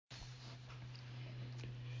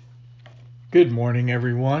Good morning,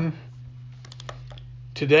 everyone.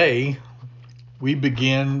 Today, we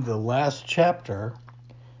begin the last chapter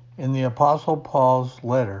in the Apostle Paul's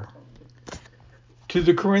letter to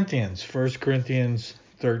the Corinthians, 1 Corinthians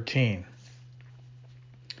 13.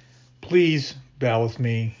 Please bow with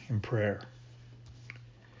me in prayer.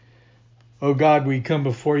 Oh God, we come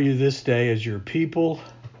before you this day as your people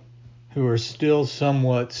who are still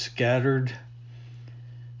somewhat scattered,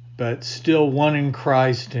 but still one in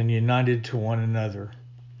Christ and united to one another.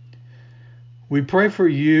 We pray for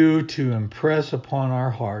you to impress upon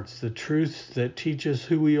our hearts the truths that teach us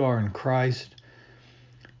who we are in Christ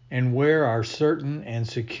and where our certain and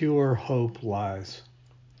secure hope lies.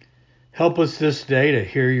 Help us this day to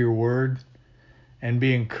hear your word and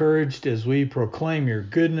be encouraged as we proclaim your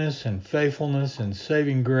goodness and faithfulness and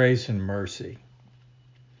saving grace and mercy.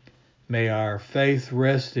 May our faith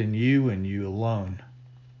rest in you and you alone.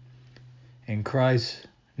 In Christ's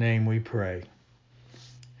name we pray.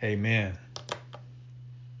 Amen.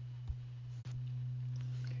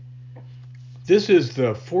 This is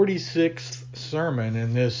the 46th sermon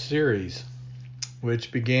in this series,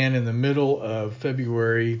 which began in the middle of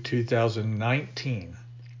February 2019.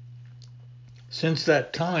 Since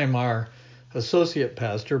that time, our associate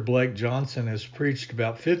pastor, Blake Johnson, has preached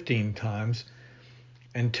about 15 times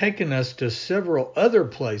and taken us to several other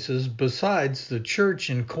places besides the church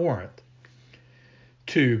in Corinth.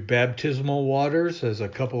 To baptismal waters, as a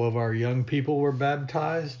couple of our young people were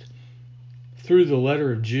baptized, through the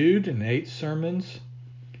letter of Jude in 8 sermons,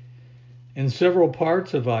 in several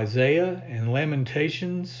parts of Isaiah and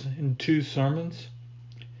Lamentations in 2 sermons,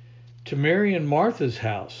 to Mary and Martha's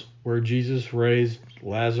house, where Jesus raised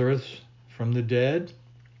Lazarus from the dead,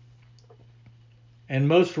 and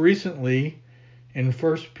most recently in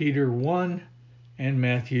 1 Peter 1 and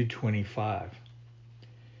Matthew 25.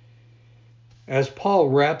 As Paul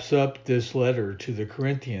wraps up this letter to the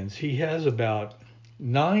Corinthians, he has about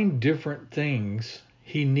 9 different things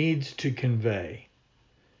he needs to convey.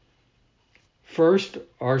 First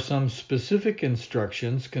are some specific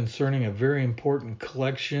instructions concerning a very important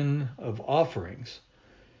collection of offerings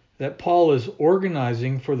that Paul is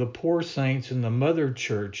organizing for the poor saints in the mother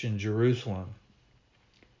church in Jerusalem.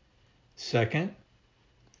 Second,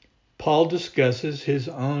 Paul discusses his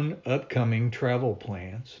own upcoming travel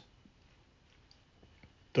plans.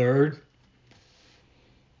 Third,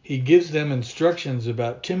 he gives them instructions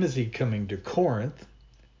about Timothy coming to Corinth.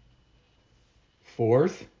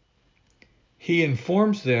 Fourth, he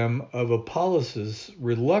informs them of Apollos'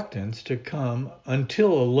 reluctance to come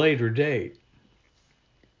until a later date.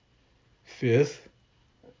 Fifth,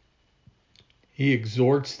 he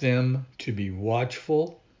exhorts them to be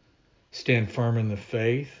watchful, stand firm in the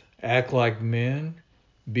faith, act like men,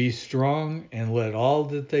 be strong, and let all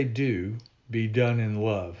that they do be done in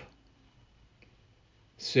love.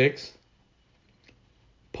 Sixth,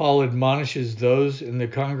 Paul admonishes those in the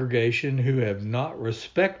congregation who have not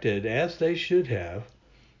respected, as they should have,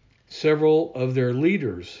 several of their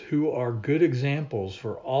leaders who are good examples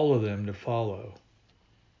for all of them to follow.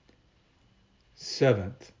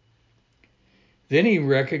 Seventh, then he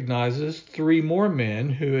recognizes 3 more men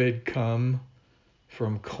who had come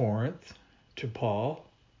from Corinth to Paul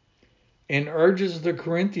and urges the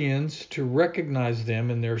Corinthians to recognize them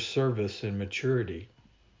in their service and maturity.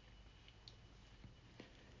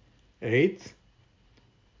 Eighth,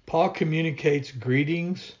 Paul communicates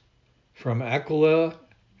greetings from Aquila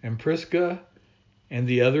and Prisca and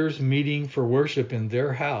the others meeting for worship in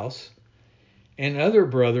their house and other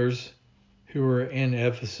brothers who were in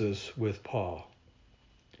Ephesus with Paul.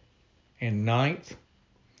 And ninth,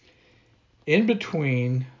 in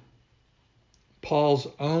between Paul's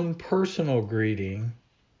own personal greeting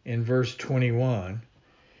in verse 21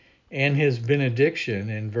 and his benediction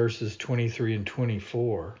in verses 23 and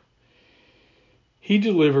 24, he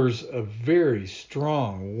delivers a very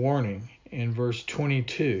strong warning in verse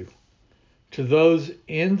 22 to those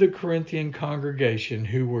in the Corinthian congregation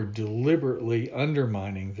who were deliberately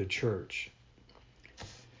undermining the church.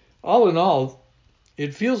 All in all,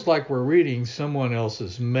 it feels like we're reading someone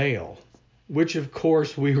else's mail, which of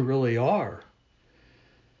course we really are.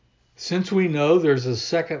 Since we know there's a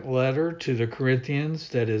second letter to the Corinthians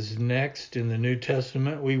that is next in the New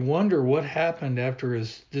Testament, we wonder what happened after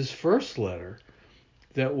this first letter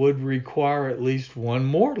that would require at least one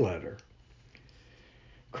more letter.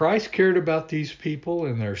 Christ cared about these people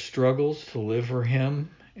and their struggles to live for him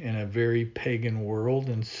in a very pagan world,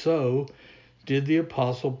 and so did the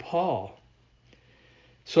Apostle Paul.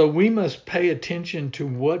 So we must pay attention to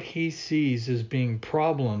what he sees as being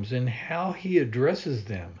problems and how he addresses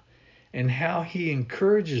them and how he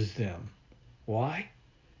encourages them. Why?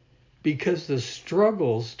 because the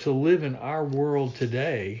struggles to live in our world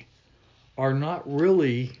today are not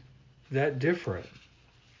really that different.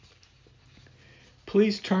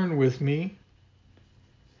 Please turn with me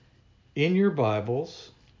in your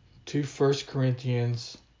Bibles to 1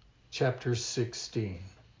 Corinthians chapter 16.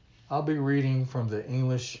 I'll be reading from the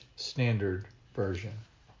English Standard Version.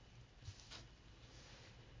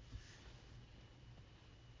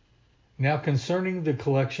 Now concerning the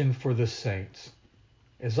collection for the saints,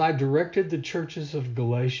 as I directed the churches of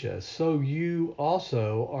Galatia, so you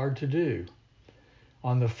also are to do.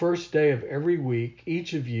 On the first day of every week,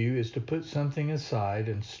 each of you is to put something aside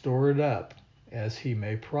and store it up, as he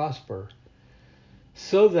may prosper,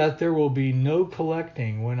 so that there will be no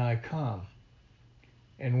collecting when I come.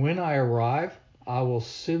 And when I arrive, I will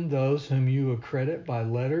send those whom you accredit by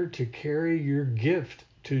letter to carry your gift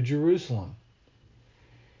to Jerusalem.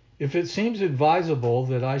 If it seems advisable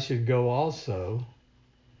that I should go also,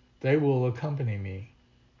 they will accompany me.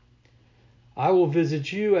 I will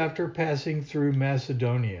visit you after passing through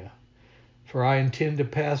Macedonia, for I intend to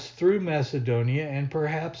pass through Macedonia, and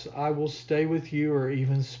perhaps I will stay with you or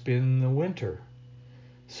even spend the winter,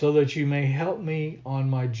 so that you may help me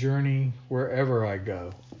on my journey wherever I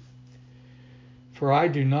go. For I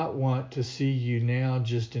do not want to see you now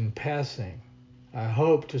just in passing. I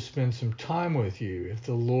hope to spend some time with you if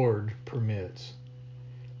the Lord permits.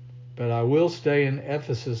 But I will stay in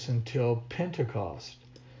Ephesus until Pentecost,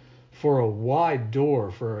 for a wide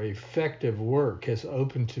door for effective work has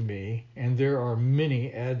opened to me, and there are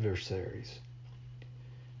many adversaries.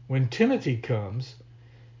 When Timothy comes,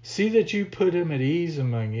 see that you put him at ease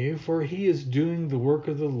among you, for he is doing the work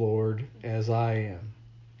of the Lord as I am.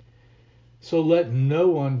 So let no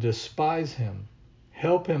one despise him.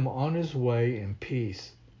 Help him on his way in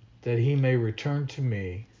peace, that he may return to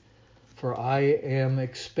me, for I am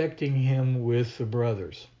expecting him with the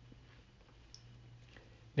brothers.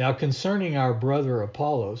 Now concerning our brother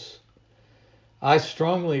Apollos, I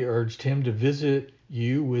strongly urged him to visit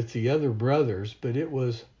you with the other brothers, but it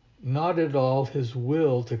was not at all his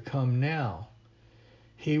will to come now.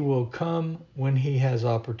 He will come when he has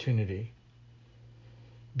opportunity.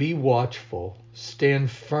 Be watchful, stand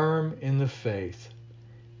firm in the faith.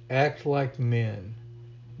 Act like men,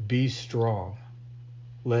 be strong.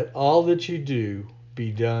 Let all that you do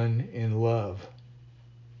be done in love.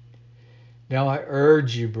 Now I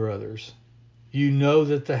urge you, brothers, you know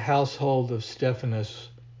that the household of Stephanas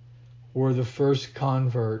were the first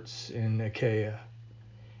converts in Achaia,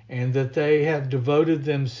 and that they have devoted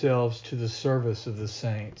themselves to the service of the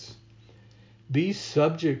saints. Be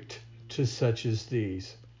subject to such as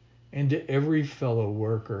these, and to every fellow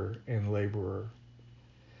worker and laborer.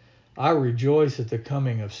 I rejoice at the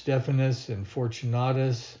coming of Stephanas and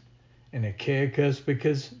Fortunatus and Achaicus,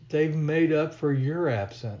 because they've made up for your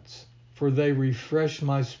absence, for they refresh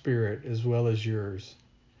my spirit as well as yours.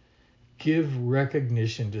 Give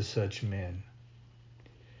recognition to such men.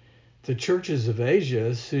 The churches of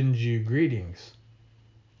Asia send you greetings.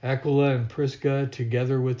 Aquila and Prisca,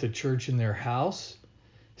 together with the church in their house,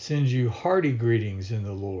 send you hearty greetings in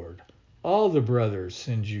the Lord. All the brothers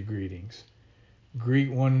send you greetings.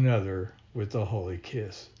 Greet one another with a holy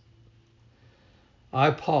kiss.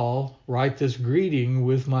 I, Paul, write this greeting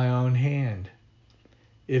with my own hand.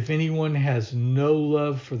 If anyone has no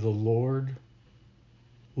love for the Lord,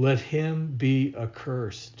 let him be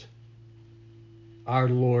accursed. Our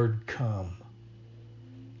Lord come.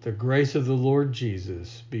 The grace of the Lord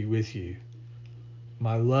Jesus be with you.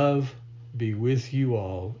 My love be with you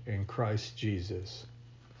all in Christ Jesus.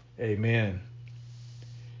 Amen.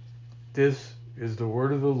 This is the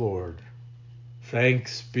word of the Lord.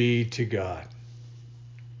 Thanks be to God.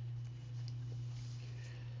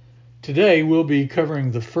 Today we'll be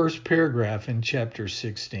covering the first paragraph in chapter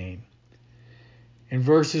 16. In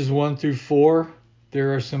verses 1 through 4,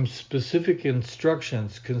 there are some specific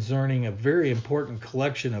instructions concerning a very important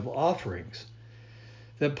collection of offerings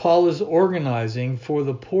that Paul is organizing for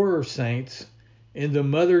the poorer saints in the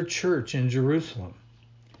mother church in Jerusalem.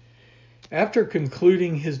 After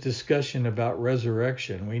concluding his discussion about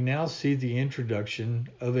resurrection, we now see the introduction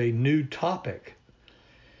of a new topic.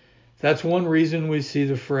 That's one reason we see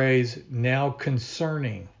the phrase, now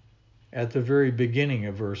concerning, at the very beginning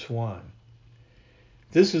of verse 1.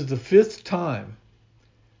 This is the fifth time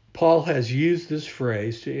Paul has used this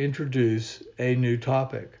phrase to introduce a new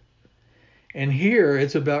topic. And here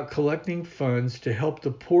it's about collecting funds to help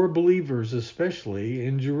the poor believers, especially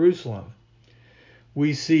in Jerusalem.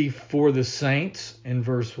 We see for the saints in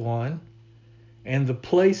verse 1, and the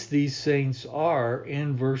place these saints are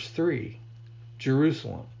in verse 3,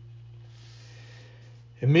 Jerusalem.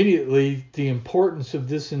 Immediately, the importance of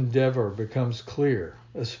this endeavor becomes clear,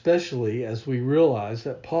 especially as we realize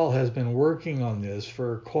that Paul has been working on this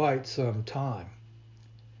for quite some time.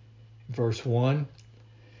 Verse 1,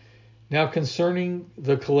 now concerning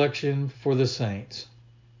the collection for the saints,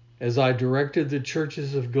 as I directed the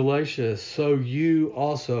churches of Galatia, so you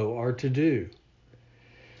also are to do.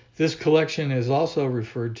 This collection is also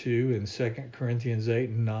referred to in 2 Corinthians 8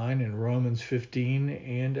 and 9 and Romans 15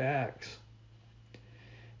 and Acts.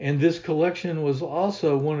 And this collection was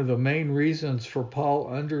also one of the main reasons for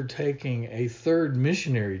Paul undertaking a third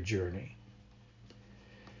missionary journey.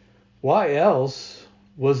 Why else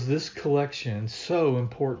was this collection so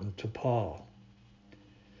important to Paul?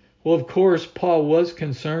 Well, of course, Paul was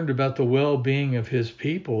concerned about the well-being of his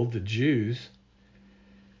people, the Jews,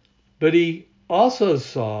 but he also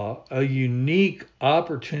saw a unique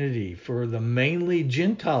opportunity for the mainly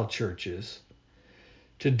Gentile churches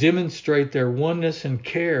to demonstrate their oneness and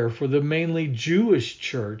care for the mainly Jewish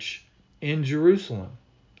church in Jerusalem.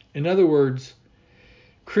 In other words,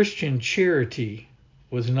 Christian charity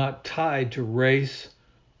was not tied to race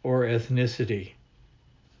or ethnicity.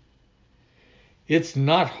 It's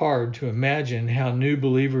not hard to imagine how new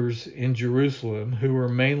believers in Jerusalem, who were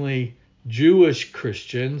mainly Jewish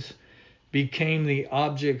Christians, became the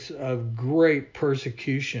objects of great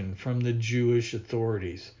persecution from the Jewish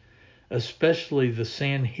authorities, especially the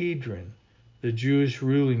Sanhedrin, the Jewish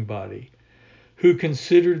ruling body, who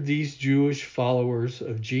considered these Jewish followers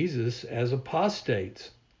of Jesus as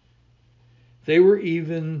apostates. They were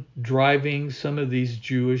even driving some of these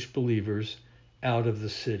Jewish believers out of the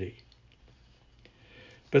city.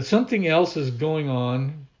 But something else is going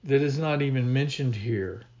on that is not even mentioned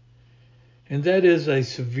here, and that is a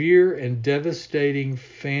severe and devastating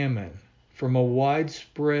famine from a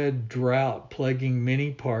widespread drought plaguing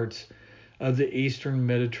many parts of the eastern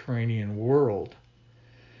Mediterranean world.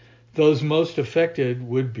 Those most affected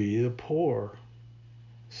would be the poor.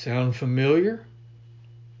 Sound familiar?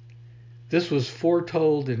 This was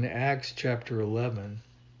foretold in Acts chapter 11.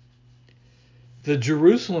 The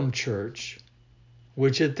Jerusalem church,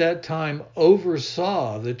 which at that time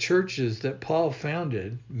oversaw the churches that Paul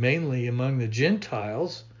founded, mainly among the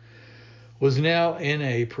Gentiles, was now in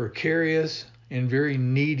a precarious and very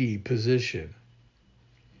needy position.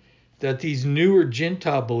 That these newer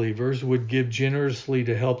Gentile believers would give generously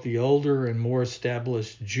to help the older and more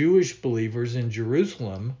established Jewish believers in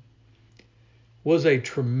Jerusalem was a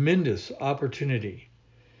tremendous opportunity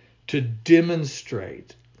to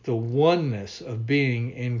demonstrate the oneness of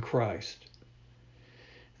being in Christ.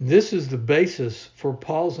 This is the basis for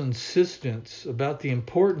Paul's insistence about the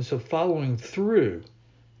importance of following through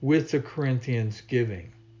with the Corinthians'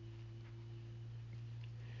 giving.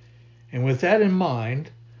 And with that in mind,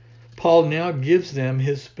 Paul now gives them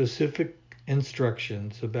his specific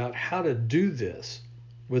instructions about how to do this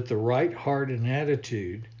with the right heart and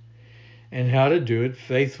attitude, and how to do it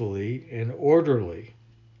faithfully and orderly.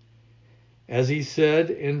 As he said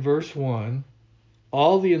in verse 1,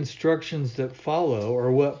 all the instructions that follow are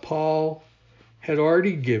what Paul had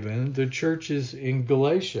already given the churches in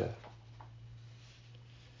Galatia.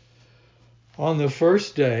 On the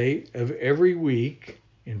first day of every week,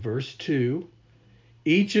 in verse 2,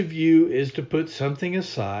 each of you is to put something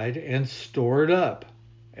aside and store it up,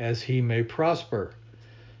 as he may prosper,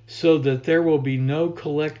 so that there will be no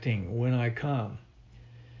collecting when I come.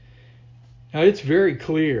 Now, it's very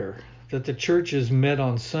clear that the churches met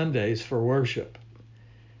on Sundays for worship,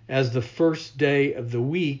 as the first day of the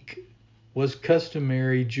week was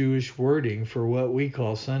customary Jewish wording for what we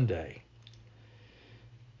call Sunday.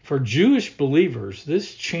 For Jewish believers,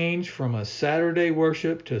 this change from a Saturday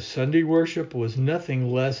worship to Sunday worship was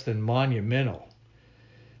nothing less than monumental,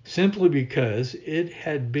 simply because it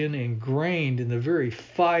had been ingrained in the very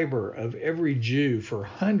fiber of every Jew for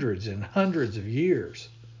hundreds and hundreds of years.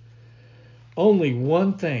 Only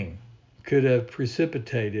one thing could have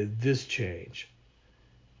precipitated this change,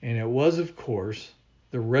 and it was, of course,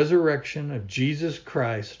 the resurrection of Jesus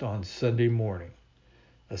Christ on Sunday morning,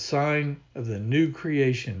 a sign of the new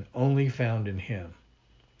creation only found in him.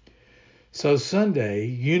 So Sunday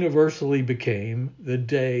universally became the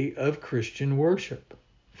day of Christian worship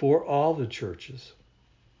for all the churches.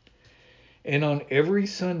 And on every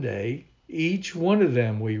Sunday, each one of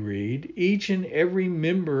them, we read, each and every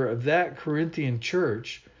member of that Corinthian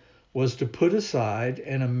church was to put aside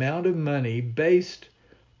an amount of money based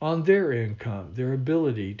on their income, their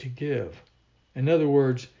ability to give. In other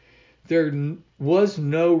words, there was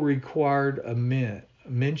no required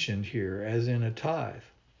mentioned here as in a tithe.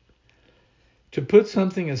 To put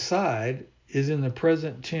something aside is in the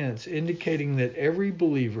present tense, indicating that every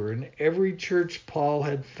believer in every church Paul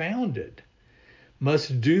had founded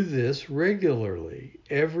must do this regularly,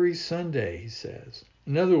 every Sunday, he says.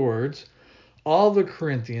 In other words, all the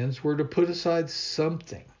Corinthians were to put aside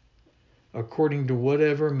something, according to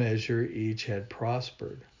whatever measure each had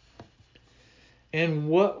prospered. And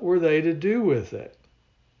what were they to do with it?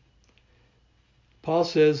 Paul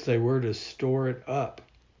says they were to store it up.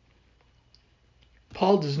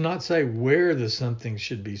 Paul does not say where the something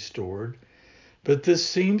should be stored, but this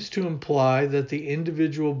seems to imply that the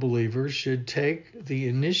individual believers should take the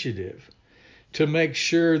initiative to make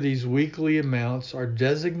sure these weekly amounts are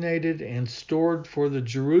designated and stored for the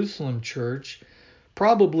Jerusalem church,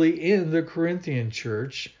 probably in the Corinthian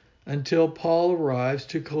church, until Paul arrives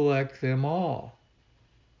to collect them all.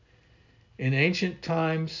 In ancient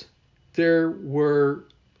times, there were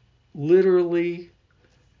literally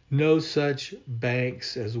no such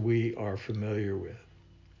banks as we are familiar with.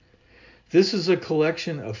 This is a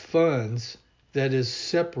collection of funds that is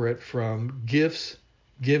separate from gifts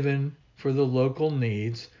given for the local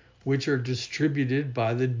needs, which are distributed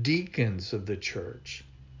by the deacons of the church.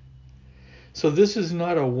 So this is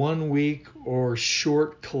not a 1 week or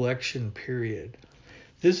short collection period.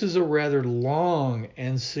 This is a rather long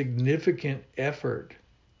and significant effort,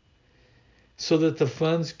 so that the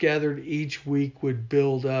funds gathered each week would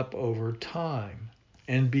build up over time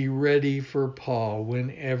and be ready for Paul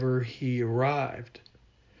whenever he arrived.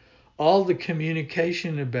 All the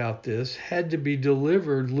communication about this had to be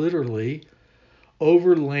delivered literally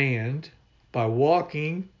over land by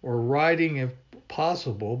walking or riding if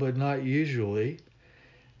possible, but not usually,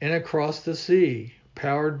 and across the sea,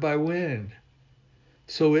 powered by wind.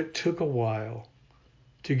 So it took a while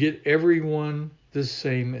to get everyone the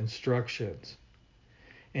same instructions.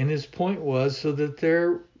 And his point was so that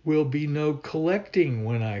there will be no collecting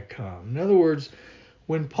when I come. In other words,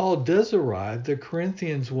 when Paul does arrive, the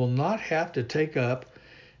Corinthians will not have to take up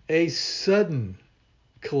a sudden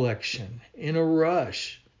collection in a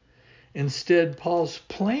rush. Instead, Paul's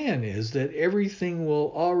plan is that everything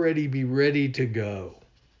will already be ready to go.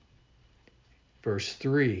 Verse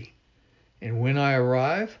 3, and when I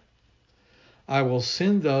arrive, I will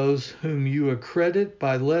send those whom you accredit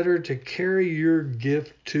by letter to carry your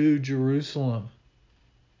gift to Jerusalem.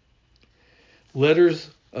 Letters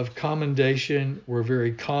of commendation were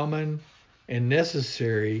very common and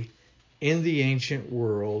necessary in the ancient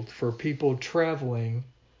world for people traveling,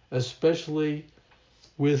 especially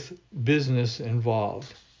with business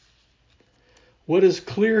involved. What is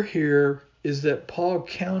clear here is that Paul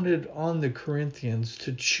counted on the Corinthians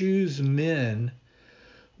to choose men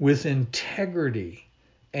with integrity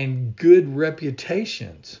and good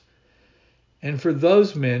reputations, and for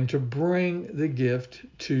those men to bring the gift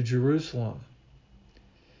to Jerusalem.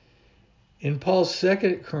 In Paul's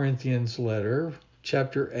 2 Corinthians letter,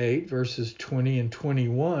 chapter 8, verses 20 and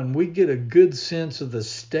 21, we get a good sense of the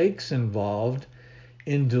stakes involved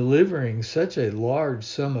in delivering such a large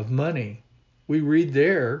sum of money. We read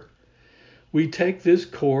there, we take this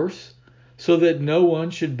course so that no one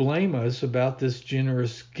should blame us about this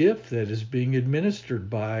generous gift that is being administered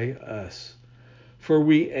by us. For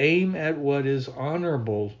we aim at what is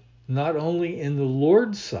honorable, not only in the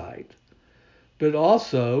Lord's sight, but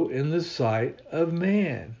also in the sight of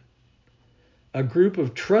man. A group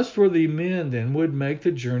of trustworthy men then would make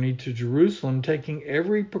the journey to Jerusalem, taking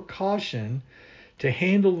every precaution to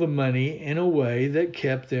handle the money in a way that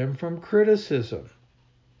kept them from criticism.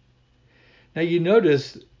 Now you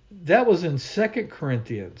notice that was in 2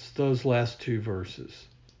 Corinthians, those last two verses.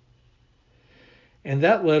 And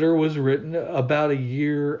that letter was written about a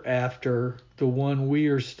year after the one we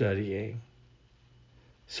are studying.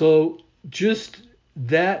 So just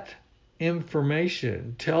that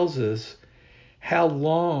information tells us how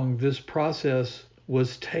long this process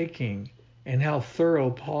was taking and how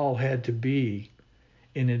thorough Paul had to be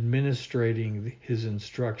in administrating his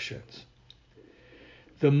instructions.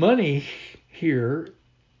 The money here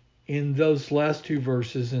in those last two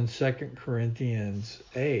verses in 2 Corinthians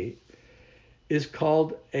 8 is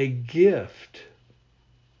called a gift,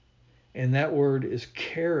 and that word is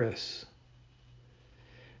charis,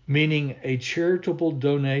 meaning a charitable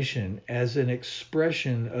donation as an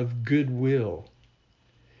expression of goodwill.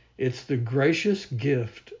 It's the gracious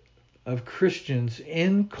gift of Christians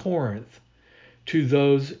in Corinth to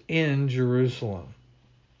those in Jerusalem.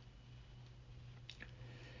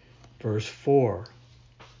 Verse 4,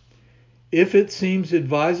 if it seems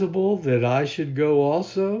advisable that I should go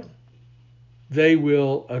also, they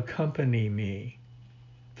will accompany me,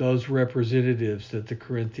 those representatives that the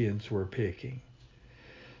Corinthians were picking.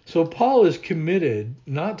 So Paul is committed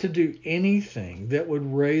not to do anything that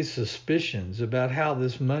would raise suspicions about how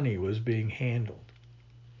this money was being handled.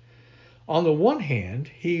 On the one hand,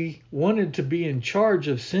 he wanted to be in charge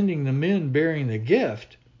of sending the men bearing the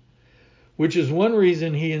gift, which is one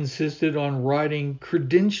reason he insisted on writing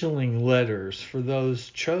credentialing letters for those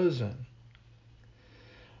chosen.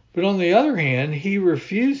 But on the other hand, he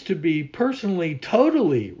refused to be personally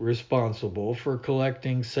totally responsible for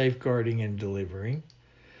collecting, safeguarding, and delivering,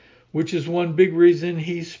 which is one big reason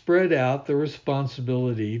he spread out the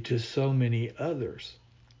responsibility to so many others.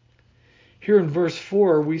 Here in verse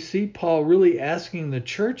 4, we see Paul really asking the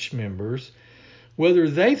church members whether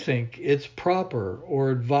they think it's proper or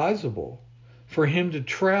advisable for him to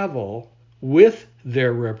travel with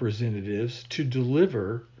their representatives to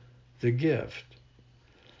deliver the gift.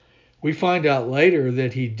 We find out later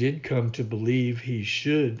that he did come to believe he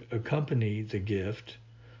should accompany the gift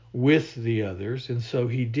with the others, and so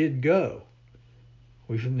he did go.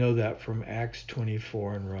 We know that from Acts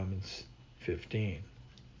 24 and Romans 15.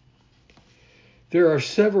 There are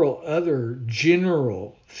several other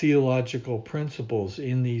general theological principles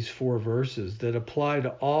in these 4 verses that apply to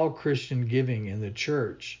all Christian giving in the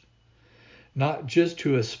church, not just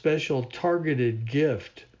to a special targeted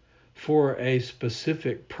gift for a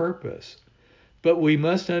specific purpose, but we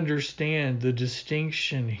must understand the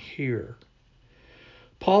distinction here.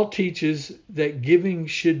 Paul teaches that giving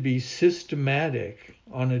should be systematic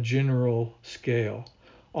on a general scale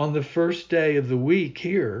on the first day of the week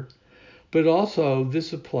here, but also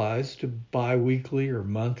this applies to bi-weekly or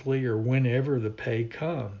monthly or whenever the pay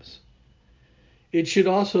comes. It should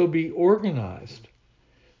also be organized.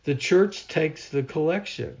 The church takes the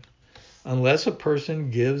collection. Unless a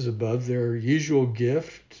person gives above their usual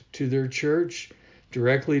gift to their church,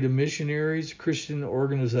 directly to missionaries, Christian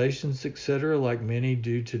organizations, etc., like many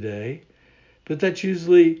do today, but that's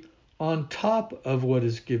usually on top of what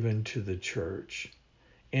is given to the church.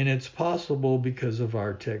 And it's possible because of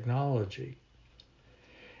our technology.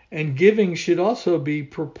 And giving should also be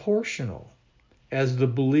proportional as the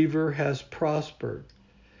believer has prospered.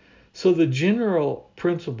 So the general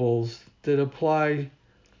principles that apply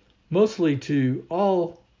mostly to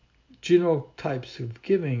all general types of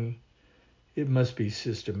giving, it must be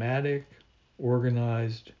systematic,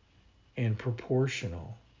 organized, and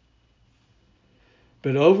proportional.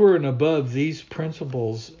 But over and above these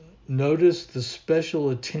principles, notice the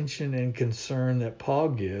special attention and concern that Paul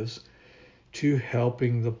gives to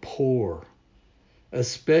helping the poor,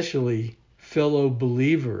 especially fellow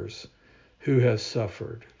believers who have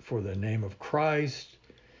suffered for the name of Christ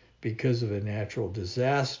because of a natural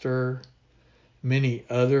disaster, many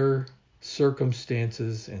other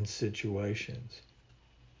circumstances and situations.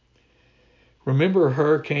 Remember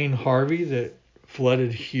Hurricane Harvey that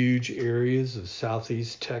flooded huge areas of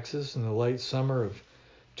southeast Texas in the late summer of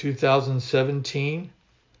 2017?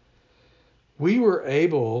 We were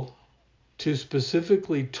able to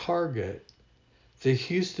specifically target the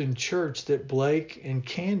Houston church that Blake and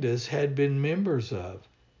Candace had been members of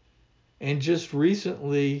and just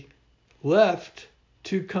recently left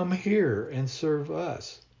to come here and serve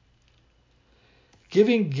us.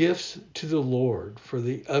 Giving gifts to the Lord for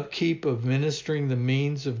the upkeep of ministering the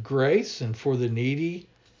means of grace and for the needy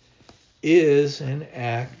is an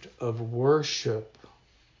act of worship.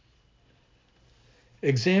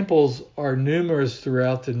 Examples are numerous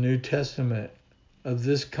throughout the New Testament of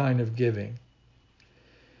this kind of giving.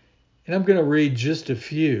 And I'm going to read just a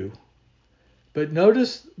few, but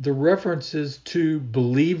notice the references to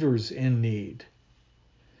believers in need.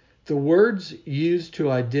 The words used to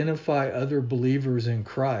identify other believers in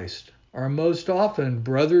Christ are most often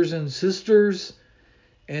brothers and sisters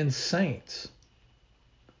and saints.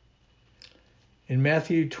 In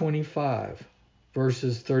Matthew 25,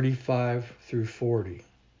 verses 35 through 40.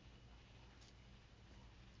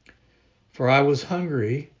 For I was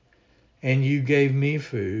hungry, and you gave me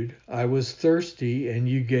food. I was thirsty, and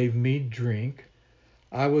you gave me drink.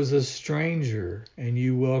 I was a stranger, and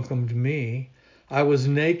you welcomed me. I was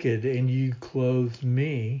naked, and you clothed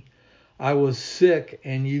me. I was sick,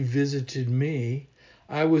 and you visited me.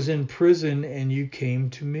 I was in prison, and you came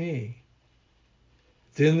to me.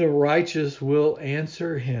 Then the righteous will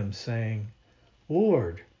answer him, saying,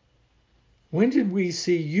 Lord, when did we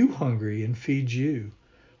see you hungry and feed you,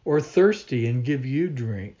 or thirsty and give you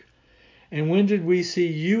drink? And when did we see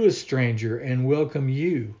you a stranger and welcome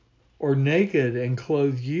you, or naked and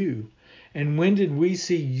clothe you? And when did we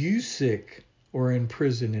see you sick or in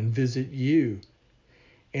prison and visit you?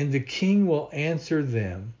 And the king will answer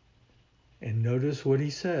them. And notice what he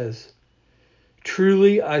says.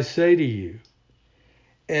 Truly I say to you,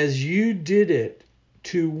 as you did it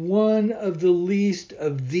to one of the least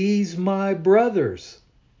of these my brothers,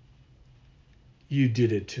 you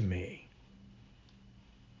did it to me.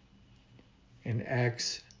 In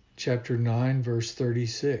Acts chapter 9, verse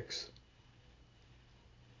 36.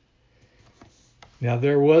 Now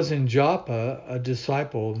there was in Joppa a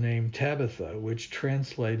disciple named Tabitha, which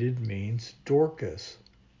translated means Dorcas.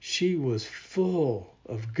 She was full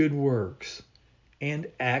of good works and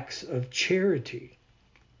acts of charity.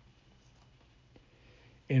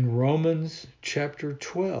 In Romans chapter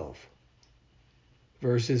 12,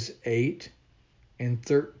 verses 8 and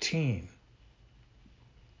 13.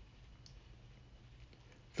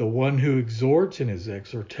 The one who exhorts in his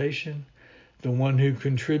exhortation, the one who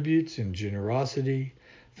contributes in generosity,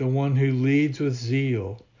 the one who leads with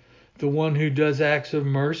zeal, the one who does acts of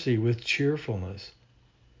mercy with cheerfulness.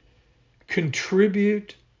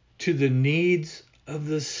 Contribute to the needs of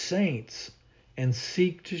the saints and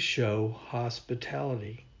seek to show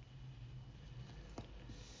hospitality.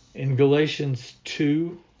 In Galatians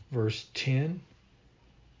 2, verse 10,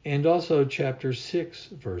 and also chapter 6,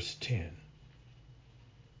 verse 10.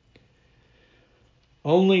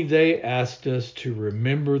 Only they asked us to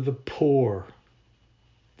remember the poor,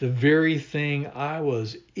 the very thing I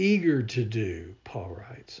was eager to do, Paul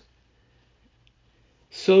writes.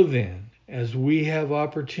 So then, as we have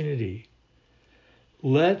opportunity,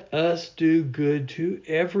 let us do good to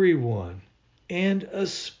everyone, and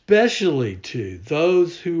especially to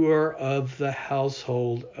those who are of the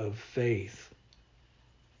household of faith.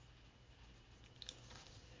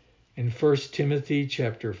 In 1 Timothy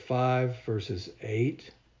chapter 5, verses 8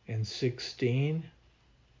 and 16,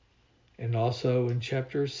 and also in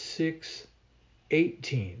chapter 6,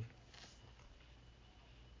 18.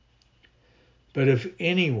 But if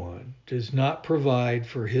anyone does not provide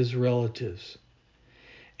for his relatives,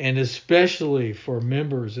 and especially for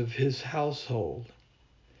members of his household,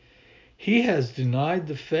 he has denied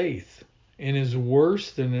the faith and is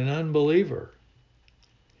worse than an unbeliever.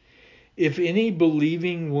 If any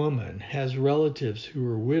believing woman has relatives who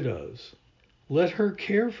are widows, let her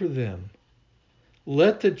care for them.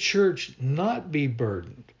 Let the church not be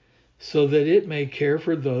burdened, so that it may care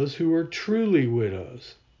for those who are truly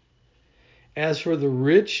widows. As for the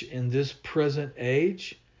rich in this present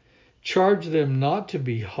age, charge them not to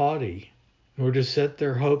be haughty, nor to set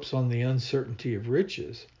their hopes on the uncertainty of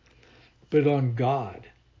riches, but on God,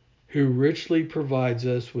 who richly provides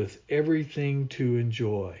us with everything to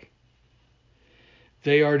enjoy.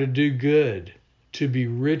 They are to do good, to be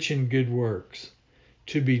rich in good works,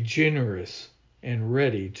 to be generous and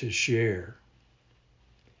ready to share.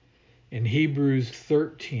 In Hebrews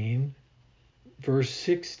 13, verse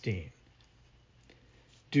 16,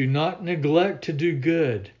 do not neglect to do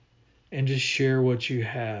good and to share what you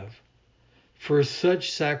have, for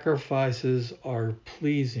such sacrifices are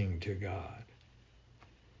pleasing to God.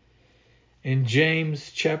 In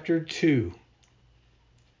James chapter 2,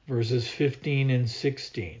 verses 15 and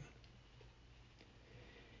 16.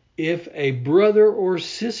 If a brother or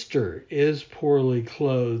sister is poorly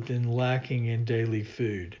clothed and lacking in daily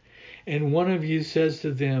food, and one of you says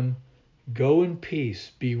to them, go in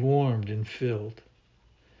peace, be warmed and filled,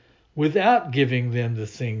 without giving them the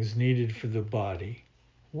things needed for the body,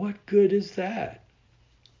 what good is that?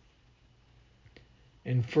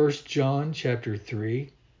 In 1 John chapter 3,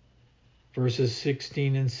 verses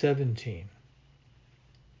 16 and 17.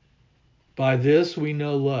 By this we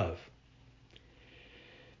know love,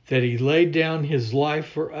 that he laid down his life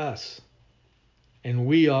for us, and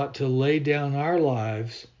we ought to lay down our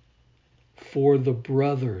lives for the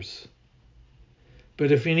brothers.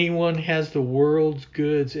 But if anyone has the world's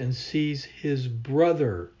goods and sees his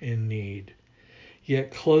brother in need,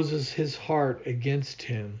 yet closes his heart against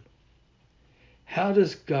him, how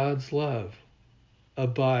does God's love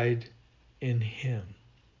abide in him?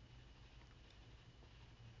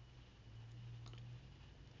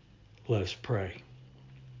 Let us pray.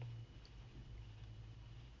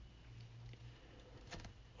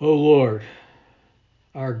 O Lord,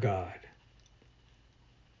 our God,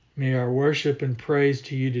 may our worship and praise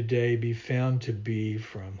to you today be found to be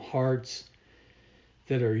from hearts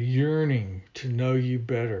that are yearning to know you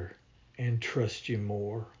better and trust you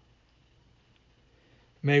more.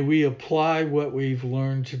 May we apply what we've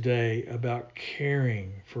learned today about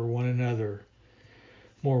caring for one another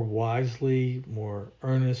more wisely, more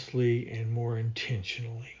earnestly, and more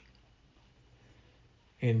intentionally.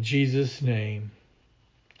 In Jesus' name,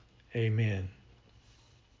 amen.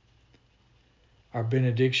 Our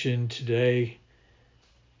benediction today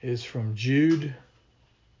is from Jude,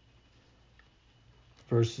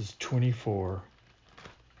 verses 24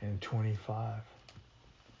 and 25.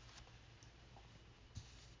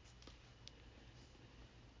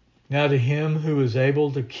 Now to him who is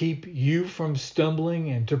able to keep you from stumbling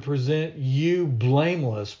and to present you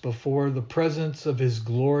blameless before the presence of his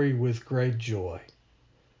glory with great joy.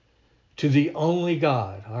 To the only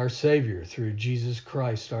God, our Savior, through Jesus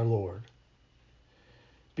Christ our Lord,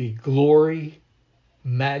 be glory,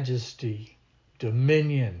 majesty,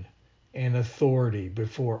 dominion, and authority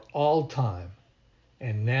before all time,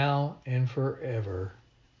 and now and forever.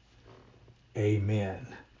 Amen.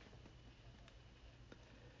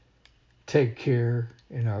 Take care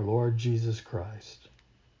in our Lord Jesus Christ.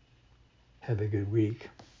 Have a good week.